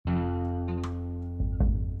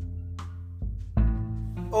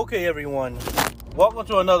Okay, everyone, welcome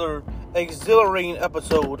to another exhilarating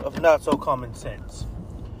episode of Not So Common Sense.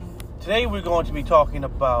 Today we're going to be talking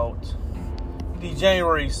about the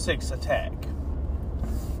January 6th attack.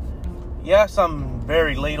 Yes, I'm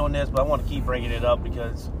very late on this, but I want to keep bringing it up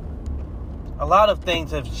because a lot of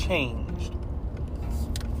things have changed.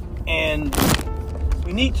 And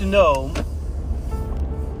we need to know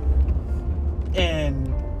and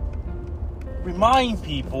remind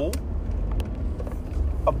people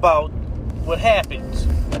about what happened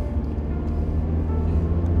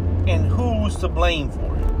and who's to blame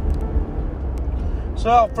for it. So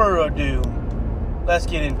without further ado, let's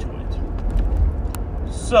get into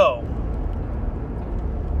it. So,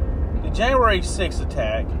 the January 6th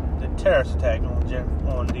attack, the terrorist attack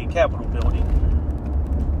on the Capitol building,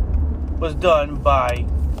 was done by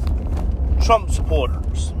Trump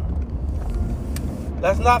supporters.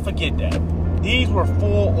 Let's not forget that. These were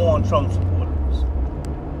full-on Trump supporters.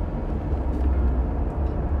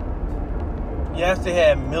 Yes, they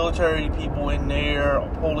had military people in there,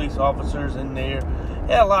 police officers in there.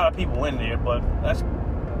 They had a lot of people in there, but let's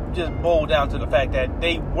just boil down to the fact that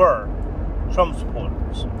they were Trump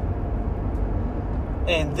supporters.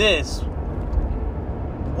 And this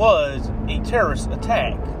was a terrorist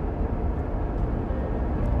attack.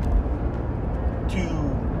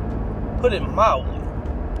 To put it mildly,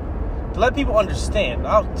 to let people understand,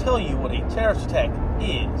 I'll tell you what a terrorist attack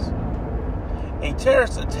is. A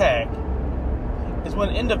terrorist attack is when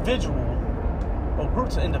an individual or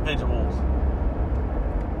groups of individuals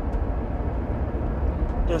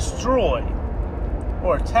destroy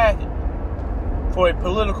or attack for a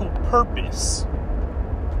political purpose.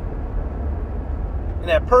 And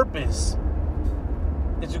that purpose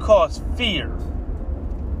is to cause fear.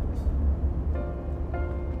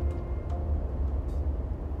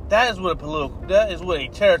 That is what a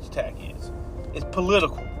terrorist attack is. It's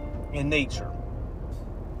political in nature.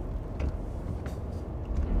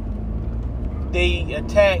 They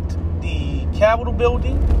attacked the Capitol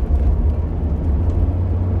building.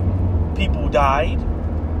 People died.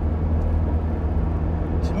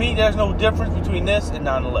 To me, there's no difference between this and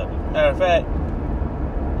 9/11. Matter of fact,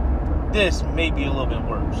 this may be a little bit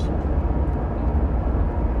worse.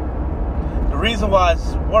 The reason why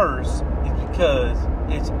it's worse is because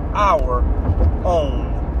it's our own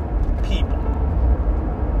people.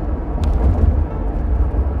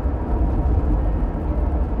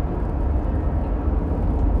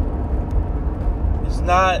 It's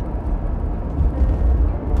not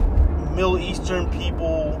Middle Eastern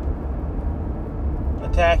people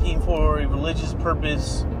attacking for a religious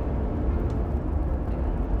purpose.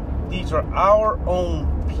 These are our own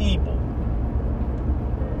people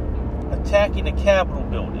attacking the Capitol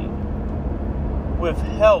building with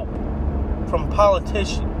help from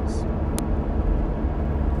politicians.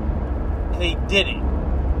 And they did it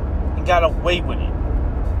and got away with it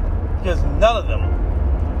because none of them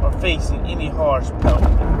are facing any harsh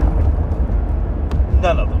penalty.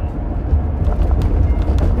 None of them.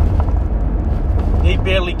 They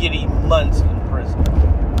barely get months in prison.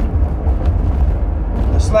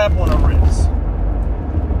 A slap on the wrist.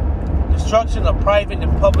 Destruction of private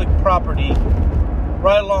and public property,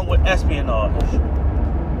 right along with espionage.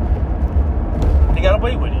 They got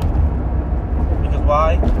away with it. Because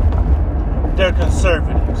why? They're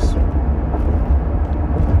conservatives.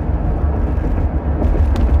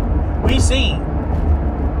 We seen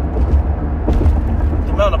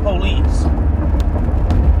the amount of police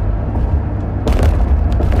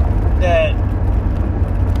that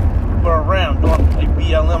were around during a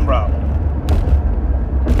BLM rally.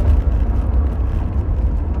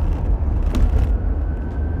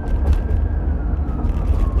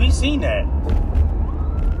 We seen that.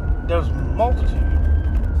 There's multitude.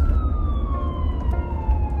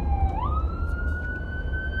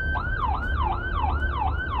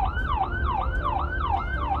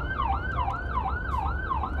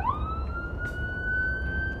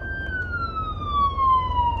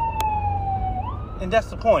 And that's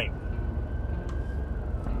the point.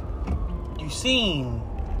 You seen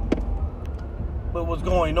what was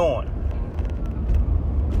going on.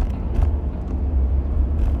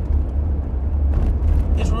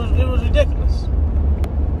 It was ridiculous.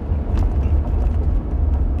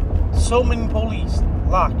 So many police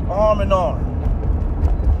locked arm in arm,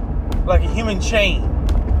 like a human chain.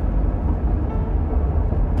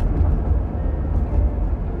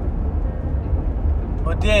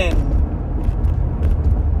 But then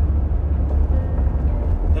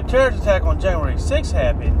the terrorist attack on January 6th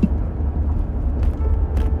happened,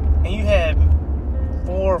 and you had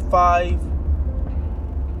 4 or 5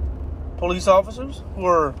 police officers who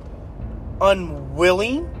were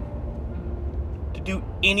unwilling to do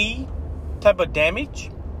any type of damage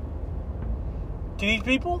to these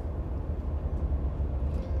people?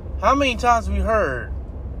 How many times have we heard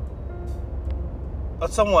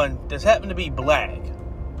of someone that's happened to be black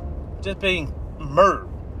just being murdered,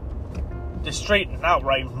 just straight and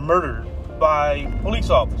outright murdered by police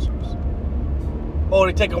officers? Or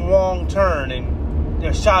they take a wrong turn and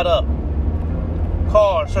they're shot up.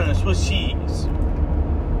 Cars turn to Swiss cheese.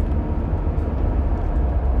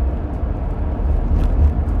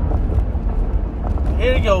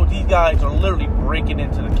 Here you go, these guys are literally breaking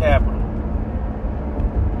into the Capitol.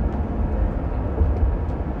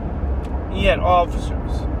 He had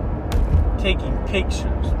officers taking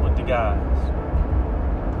pictures with the guys.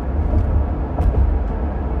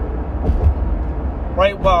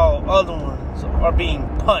 Right while other ones are being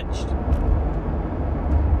punched.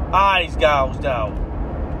 Eyes gouged out.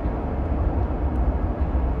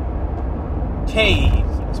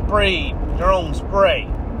 Tased, sprayed their own spray.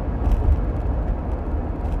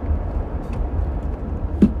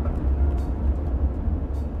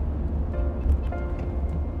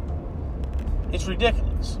 It's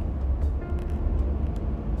ridiculous.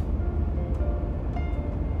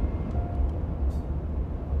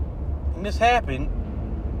 And this happened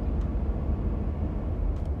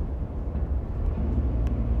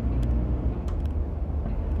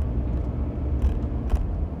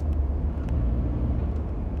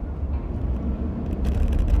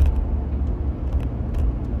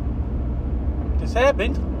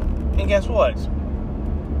and guess what?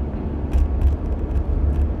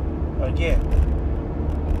 Again,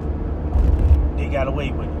 they got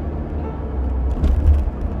away with it.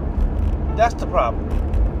 That's the problem.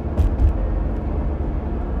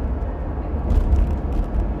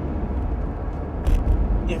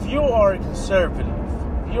 If you are a conservative,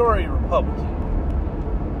 if you're a Republican,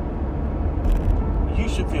 you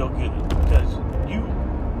should feel good because you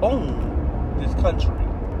own this country.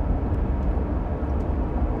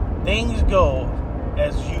 Things go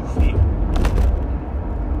as you feel.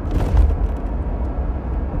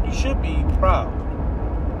 You should be proud.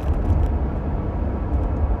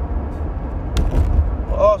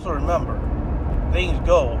 But also remember, things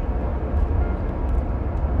go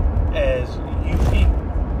as you feel.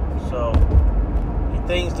 So, if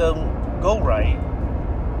things don't go right,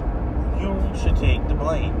 you should take the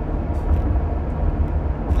blame.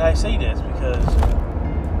 And I say this because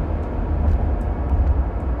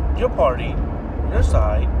your party, your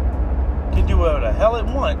side, can do whatever the hell it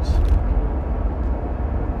wants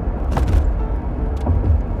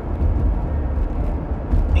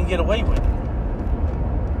and get away with it.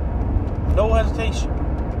 No hesitation.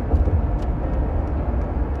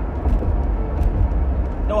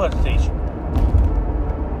 No hesitation.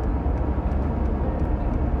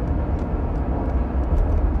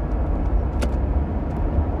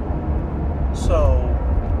 So,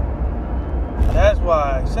 that's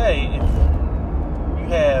why I say if you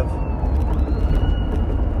have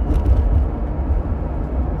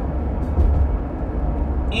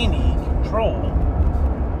any control,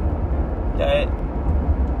 that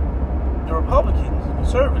the Republicans and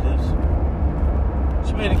conservatives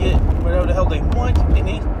should be able to get whatever the hell they want and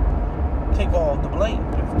they take all the blame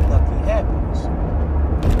if nothing happens.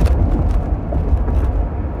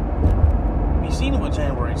 We've seen it with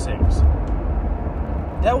January 6th.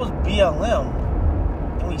 That was BLM,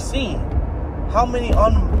 and we've seen how many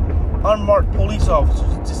unmarked police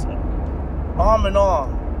officers just arm in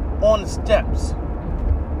arm on the steps,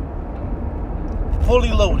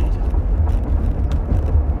 fully loaded.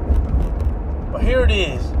 But here it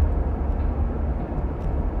is,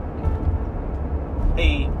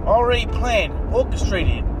 a already planned,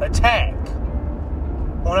 orchestrated attack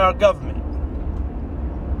on our government.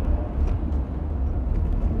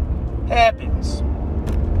 Happens.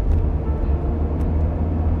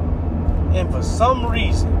 And for some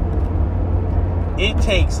reason, it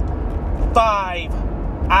takes 5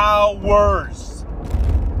 hours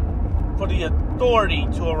for the authority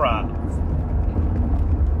to arrive.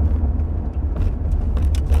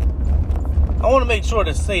 I want to make sure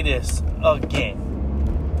to say this again.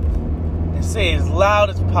 And say it as loud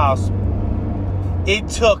as possible. It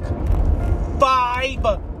took 5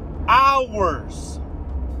 hours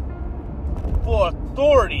for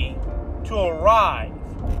authority to arrive.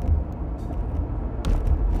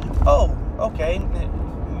 Oh, okay.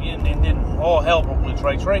 And then all hell broke loose,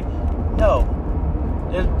 right, Trey? No.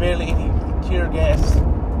 There's barely any tear gas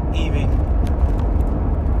even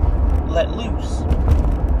let loose.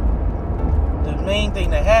 The main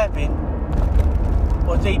thing that happened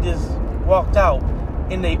was they just walked out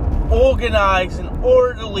in a organized and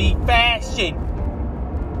orderly fashion.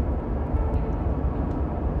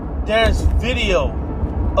 There's video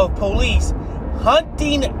of police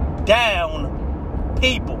hunting down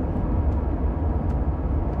people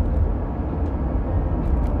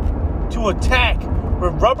to attack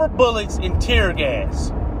with rubber bullets and tear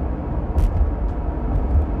gas.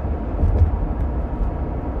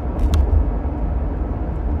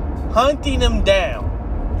 Hunting them down.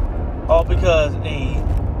 All because a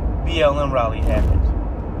BLM rally happened.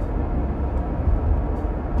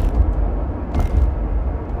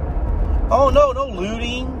 Oh no, no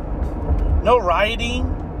looting, no rioting,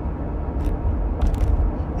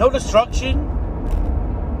 no destruction.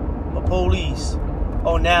 But police,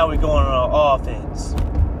 oh now we're going on offense.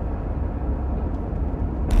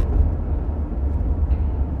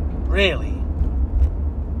 Really?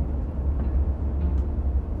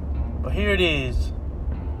 But here it is.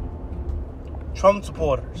 Trump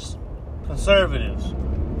supporters, conservatives,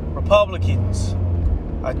 Republicans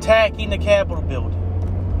attacking the Capitol building,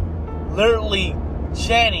 literally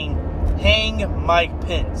chanting, "Hang Mike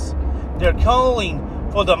Pence." They're calling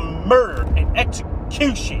for the murder and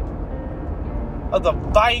execution of the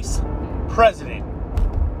vice president.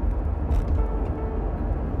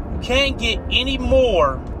 You can't get any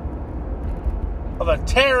more of a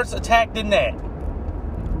terrorist attack than that.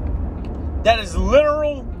 That is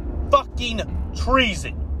literal fucking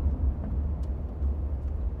treason.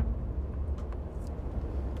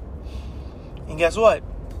 And guess what?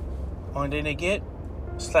 Only thing they get,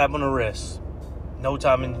 slap on the wrist. No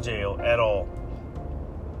time in jail at all.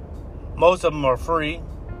 Most of them are free,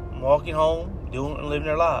 walking home, doing and living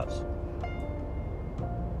their lives.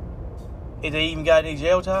 If they even got any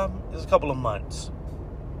jail time, it's a couple of months.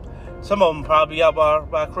 Some of them probably out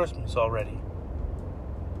by Christmas already.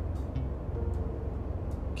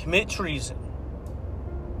 Commit treason.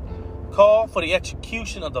 Call for the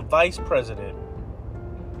execution of the vice president.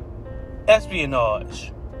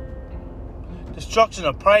 Espionage. Destruction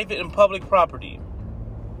of private and public property.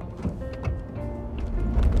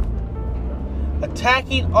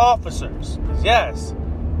 Attacking officers. Yes,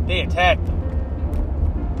 they attacked them.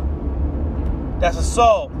 That's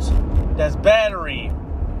assault. That's battery.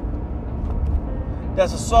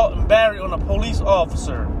 That's assault and battery on a police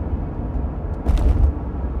officer.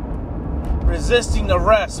 Resisting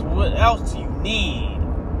arrest. What else do you need?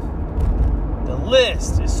 The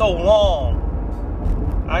list is so long.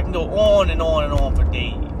 I can go on and on and on for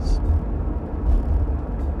days.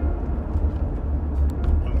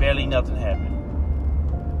 And barely nothing happened.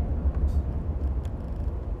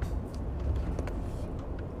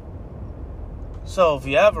 So if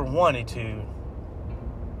you ever wanted to,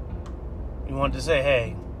 you wanted to say,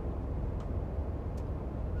 hey,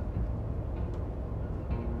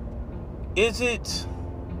 Is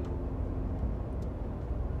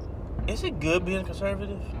it good being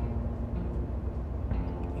conservative?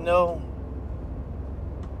 You know,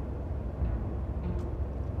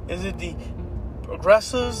 is it the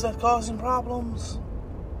progressives that causing problems?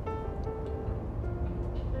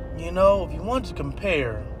 You know, if you want to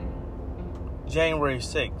compare January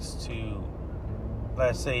 6th to,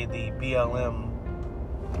 let's say, the BLM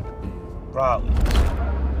rallies,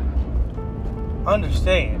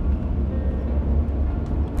 understand,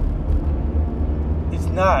 it's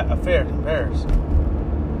not a fair comparison.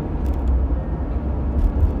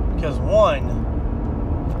 Because one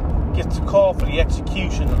gets to call for the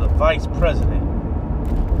execution of the vice president,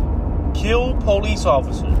 kill police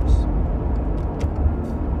officers,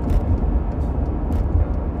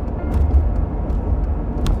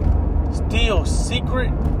 steal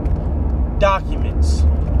secret documents,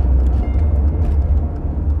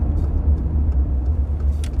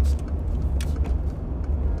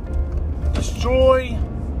 destroy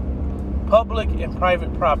public and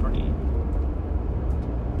private property,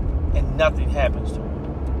 and nothing happens to them.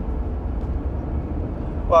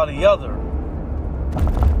 While the other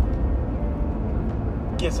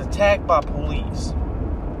gets attacked by police,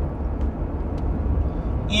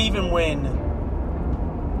 even when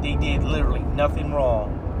they did literally nothing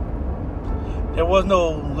wrong. There was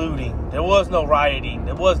no looting, there was no rioting,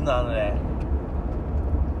 there was none of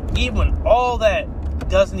that. Even when all that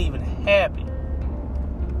doesn't even happen,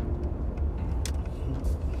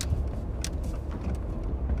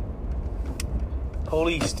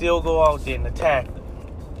 police still go out there and attack them.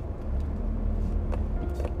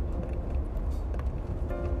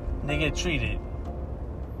 And they get treated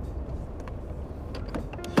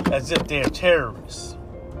as if they're terrorists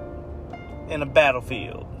in a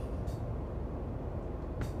battlefield.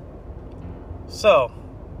 So,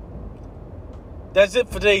 that's it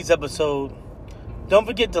for today's episode. Don't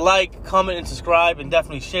forget to like, comment, and subscribe, and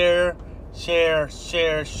definitely share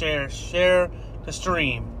the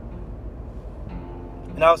stream.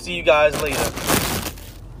 And I'll see you guys later.